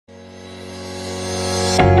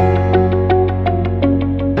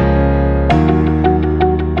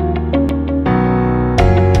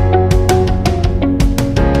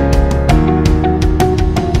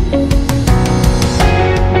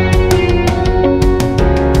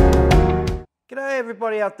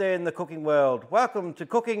everybody out there in the cooking world. Welcome to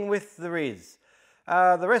Cooking with the Riz.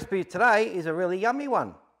 The recipe today is a really yummy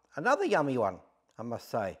one. Another yummy one, I must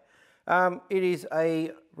say. It is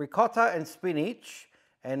a ricotta and spinach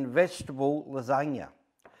and vegetable lasagna.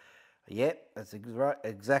 Yep, that's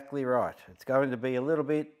exactly right. It's going to be a little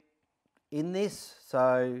bit in this,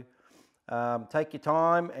 so take your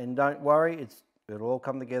time and don't worry, it'll all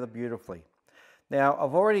come together beautifully. Now,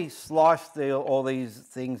 I've already sliced all these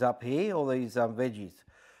things up here, all these veggies,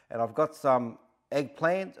 and I've got some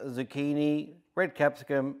eggplant, zucchini, red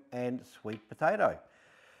capsicum, and sweet potato.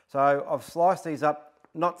 So I've sliced these up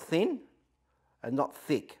not thin and not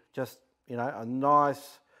thick, just, you know, a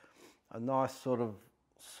nice sort of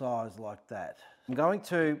size like that. I'm going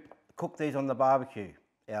to cook these on the barbecue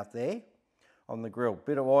out there on the grill.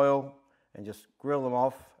 Bit of oil and just grill them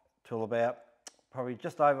off till about probably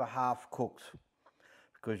just over half cooked,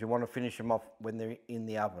 because you want to finish them off when they're in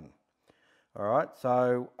the oven. All right,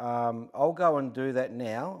 so I'll go and do that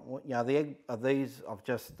now. You know, the egg of these I've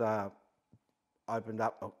just opened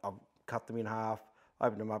up. I've cut them in half,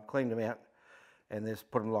 opened them up, cleaned them out, and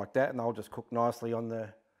just put them like that. And they'll just cook nicely on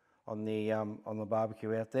the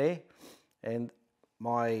barbecue out there. And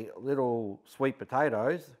my little sweet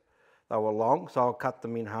potatoes, they were long, so I'll cut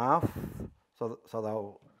them in half. So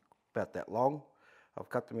they're about that long. I've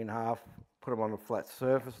cut them in half, put them on a flat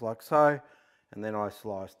surface like so, and then I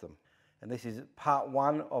sliced them. And this is part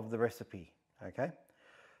one of the recipe, okay?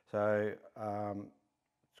 So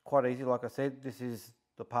it's quite easy, like I said. This is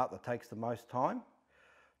the part that takes the most time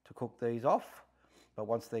to cook these off, but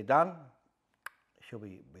once they're done, she'll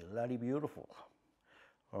be bloody beautiful.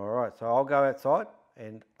 All right, so I'll go outside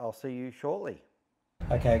and I'll see you shortly.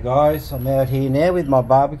 Okay guys, I'm out here now with my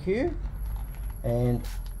barbecue, and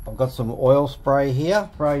I've got some oil spray here.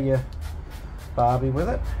 Spray your barbie with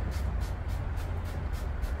it.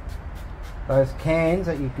 Those cans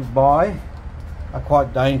that you could buy are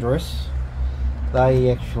quite dangerous. They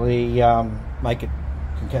actually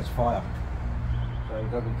can catch fire, so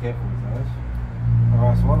you've got to be careful with those.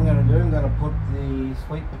 Alright, so what I'm going to do, I'm going to put the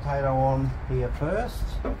sweet potato on here first.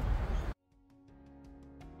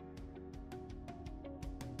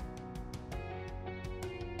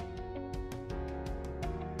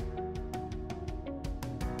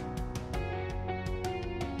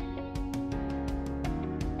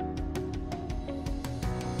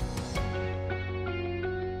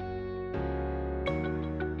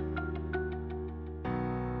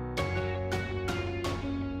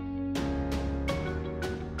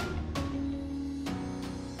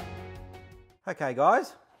 Okay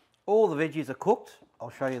guys, all the veggies are cooked. I'll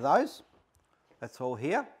show you those. That's all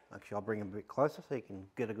here. Actually, I'll bring them a bit closer so you can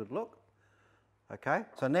get a good look. Okay,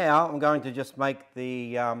 so now I'm going to just make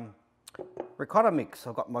the ricotta mix.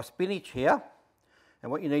 I've got my spinach here,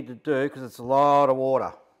 and what you need to do, because it's a lot of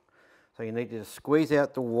water, so you need to squeeze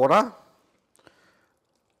out the water,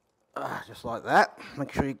 just like that.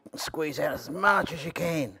 Make sure you squeeze out as much as you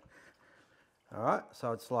can. All right,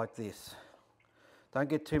 so it's like this. Don't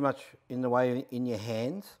get too much in the way in your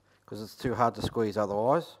hands, because it's too hard to squeeze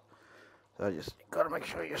otherwise. So just got to make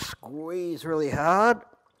sure you squeeze really hard.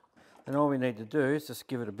 And all we need to do is just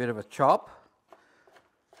give it a bit of a chop,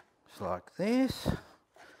 just like this.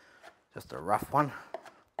 Just a rough one.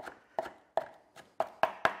 All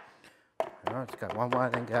right, let's go one way,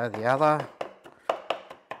 then go the other.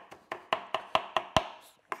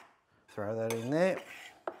 Throw that in there.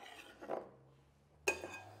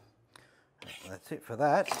 That's it for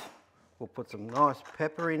that. We'll put some nice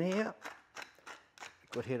pepper in here.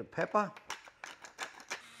 Good hit of pepper.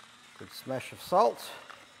 Good smash of salt.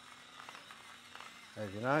 As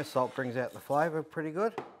you know, salt brings out the flavour pretty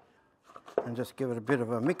good. And just give it a bit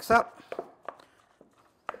of a mix up.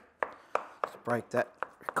 Just break that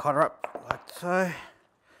ricotta up like so.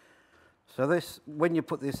 So this, when you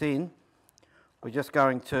put this in, we're just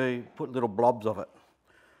going to put little blobs of it.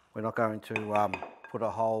 We're not going to put a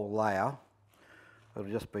whole layer. It'll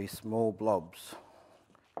just be small blobs.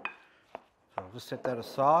 So I'll just set that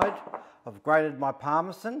aside. I've grated my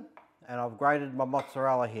parmesan and I've grated my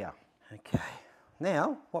mozzarella here. Okay,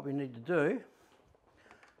 now what we need to do,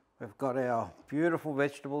 we've got our beautiful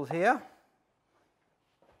vegetables here.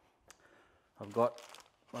 I've got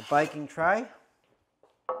my baking tray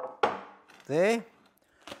there.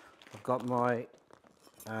 I've got my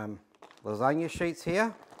lasagna sheets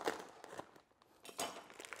here.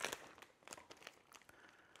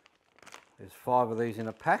 There's 5 of these in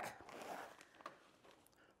a pack.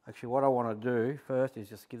 Actually, what I want to do first is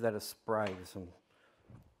just give that a spray with some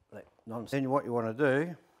nonsense. Then what you want to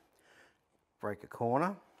do, break a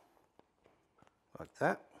corner like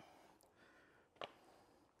that.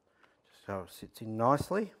 so it sits in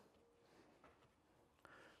nicely.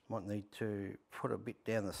 Might need to put a bit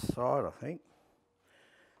down the side, I think.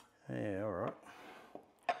 Yeah, all right.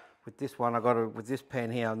 With this one, with this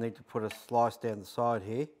pan here, I need to put a slice down the side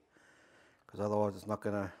here, because otherwise it's not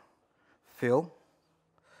going to fill.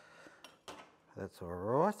 That's all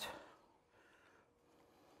right.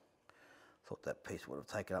 Thought that piece would have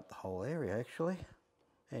taken up the whole area, actually.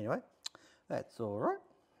 Anyway, that's all right.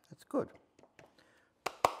 That's good.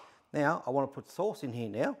 Now, I want to put sauce in here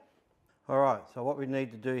now. All right, so what we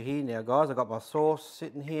need to do here now, guys, I've got my sauce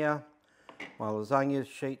sitting here, my lasagna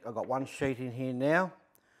sheet. I've got one sheet in here now.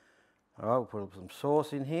 All right, we'll put some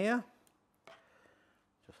sauce in here,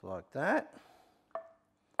 just like that.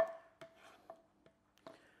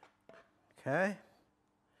 Okay.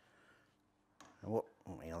 And what,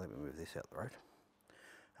 let me move this out the road.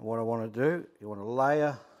 And what I want to do, you want to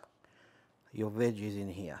layer your veggies in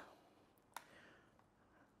here.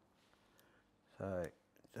 So,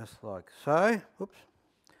 just like so. Oops.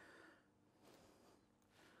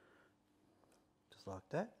 Just like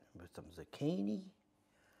that. With some zucchini.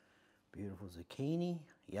 Beautiful zucchini.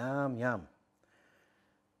 Yum, yum.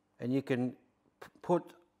 And you can put,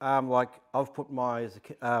 like I've put my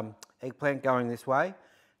eggplant going this way.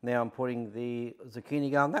 Now I'm putting the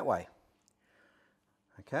zucchini going that way.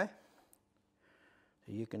 Okay.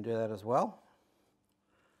 So you can do that as well.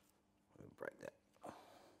 Break that.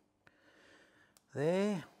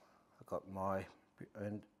 There. I've got my,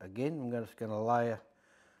 and again I'm just going to layer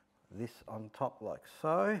this on top like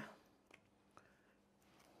so.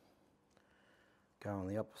 Go in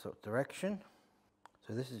the opposite direction.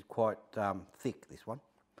 So this is quite thick, this one.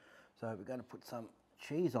 So we're going to put some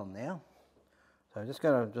cheese on now. So I'm just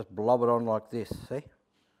going to blob it on like this, see?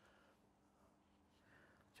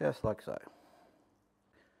 Just like so.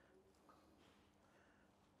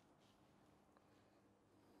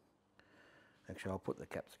 Actually, I'll put the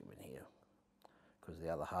capsicum in here because the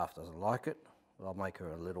other half doesn't like it. I'll make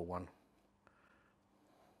her a little one.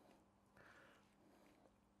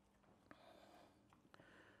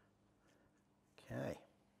 Okay,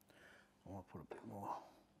 I'll put a bit more,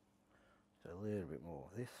 so a little bit more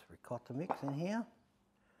of this ricotta mix in here.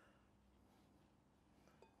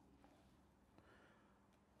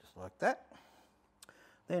 Just like that.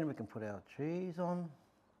 Then we can put our cheese on.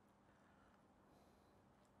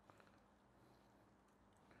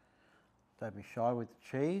 Don't be shy with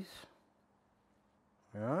the cheese.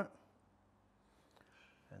 All right.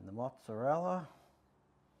 And the mozzarella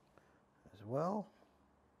as well.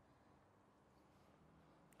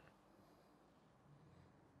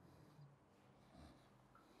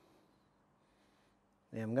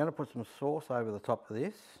 Now I'm going to put some sauce over the top of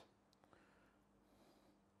this,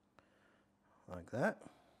 like that.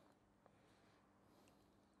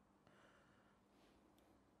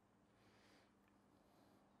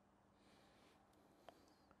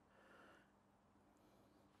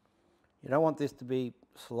 You don't want this to be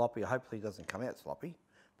sloppy. Hopefully it doesn't come out sloppy,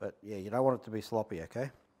 but yeah, you don't want it to be sloppy,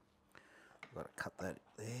 okay? I've got to cut that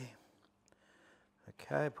there.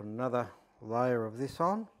 Okay, put another layer of this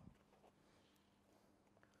on.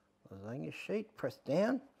 Lasagna sheet, press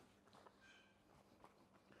down.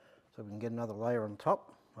 So we can get another layer on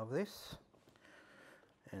top of this.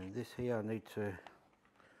 And this here I need to,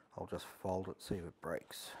 I'll just fold it, see if it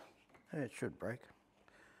breaks. Yeah, it should break.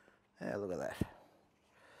 Yeah, look at that.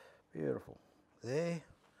 Beautiful. There.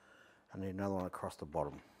 I need another one across the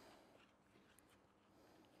bottom.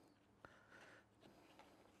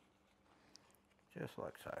 Just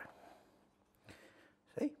like so.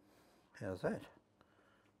 See? How's that?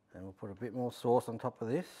 And we'll put a bit more sauce on top of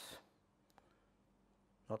this.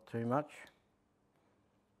 Not too much.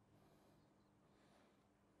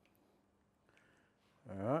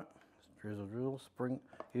 Alright, drizzle, drizzle, spring.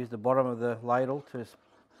 Use the bottom of the ladle to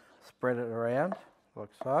spread it around, like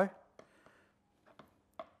so.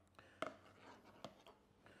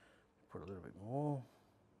 Put a little bit more.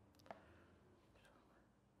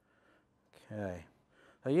 Okay,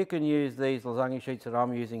 so you can use these lasagna sheets that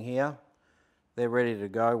I'm using here. They're ready to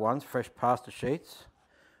go ones, fresh pasta sheets.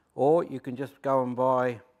 Or you can just go and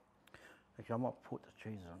buy, actually I might put the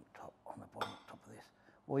cheese on top, on the bottom top of this.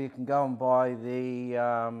 Or you can go and buy the,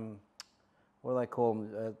 what do they call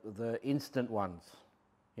them, the instant ones.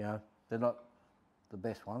 You know, they're not the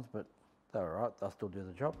best ones, but they're all right, they'll still do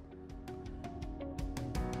the job.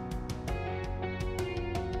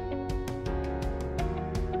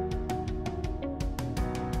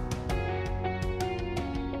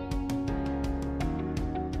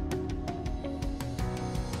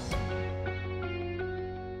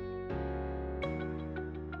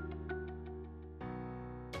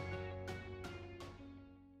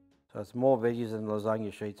 So it's more veggies than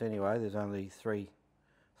lasagna sheets anyway. There's only three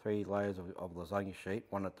layers of lasagna sheet,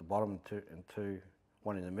 one at the bottom and two,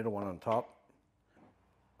 one in the middle, one on top.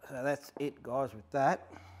 So that's it, guys, with that.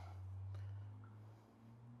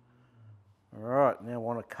 All right, now I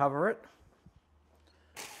want to cover it.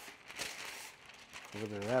 A little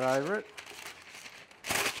bit of that over it.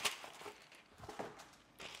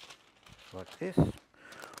 Like this. I'll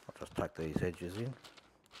just tuck these edges in.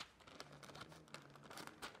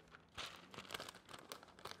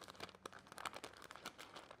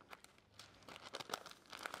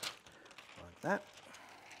 Like that.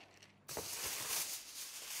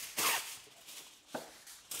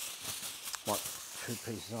 Might put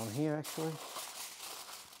 2 pieces on here actually.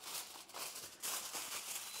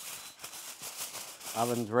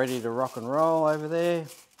 Oven's ready to rock and roll over there.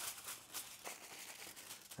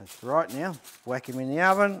 That's right now. Whack him in the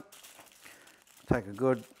oven. Take a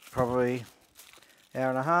good probably hour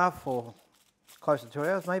and a half or close to 2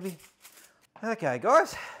 hours maybe. Okay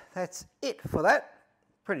guys, that's it for that.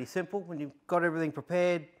 Pretty simple. When you've got everything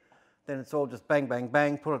prepared, then it's all just bang, bang,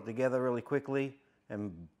 bang, put it together really quickly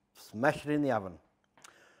and smash it in the oven.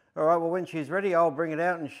 All right, well when she's ready, I'll bring it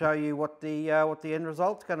out and show you what the end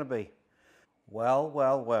result's gonna be.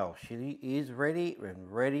 Well, she is ready and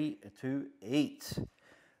ready to eat.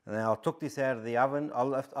 Now I took this out of the oven.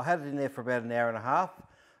 I had it in there for about an hour and a half.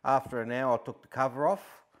 After an hour I took the cover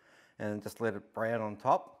off and just let it brown on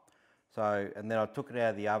top. So, and then I took it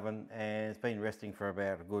out of the oven and it's been resting for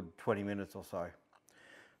about a good 20 minutes or so.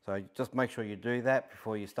 So just make sure you do that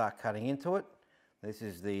before you start cutting into it. This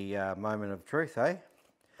is the moment of truth, eh?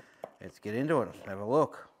 Let's get into it, have a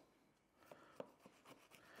look.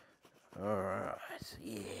 Alright,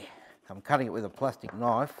 yeah. I'm cutting it with a plastic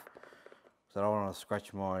knife because I don't want to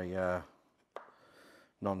scratch my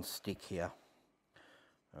non-stick here.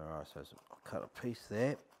 Alright, so I'll cut a piece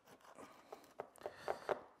there.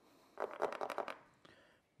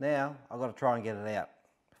 Now, I've got to try and get it out.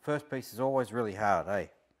 First piece is always really hard, eh?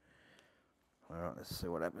 Alright, let's see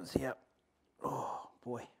what happens here. Oh,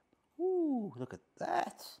 boy. Ooh, look at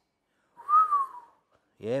that.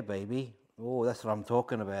 Yeah, baby. Oh, that's what I'm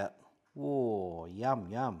talking about. Oh, yum,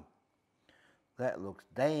 yum. That looks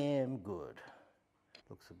damn good.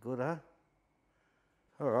 Looks good, huh?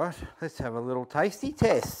 Alright, let's have a little tasty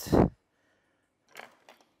test.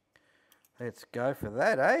 Let's go for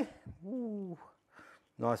that, eh? Ooh.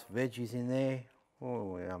 Nice veggies in there.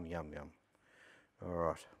 Oh, yum, yum, yum. All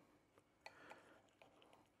right.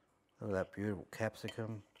 Look at that beautiful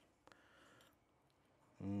capsicum.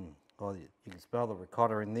 Oh, you can smell the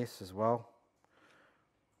ricotta in this as well.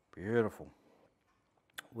 Beautiful.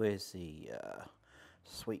 Where's the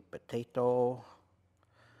sweet potato?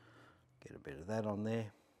 Get a bit of that on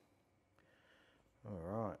there. All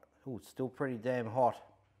right. Oh, it's still pretty damn hot.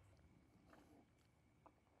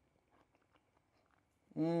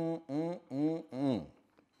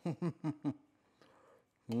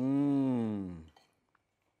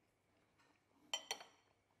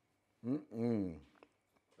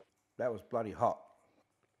 That was bloody hot,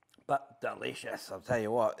 but delicious. I'll tell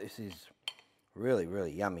you what, this is really,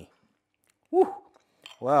 really yummy. Woo!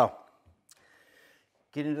 Wow.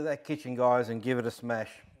 Get into that kitchen, guys, and give it a smash,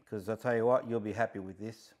 because I'll tell you what, you'll be happy with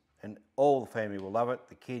this, and all the family will love it,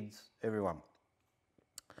 the kids, everyone.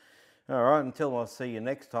 All right, until I see you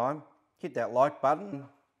next time, hit that like button,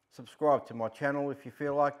 subscribe to my channel if you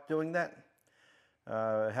feel like doing that.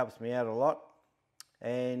 It helps me out a lot.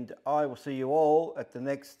 And I will see you all at the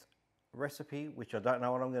next recipe, which I don't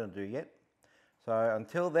know what I'm going to do yet. So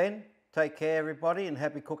until then, take care everybody, and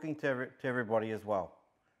happy cooking to everybody as well.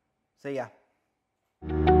 See ya.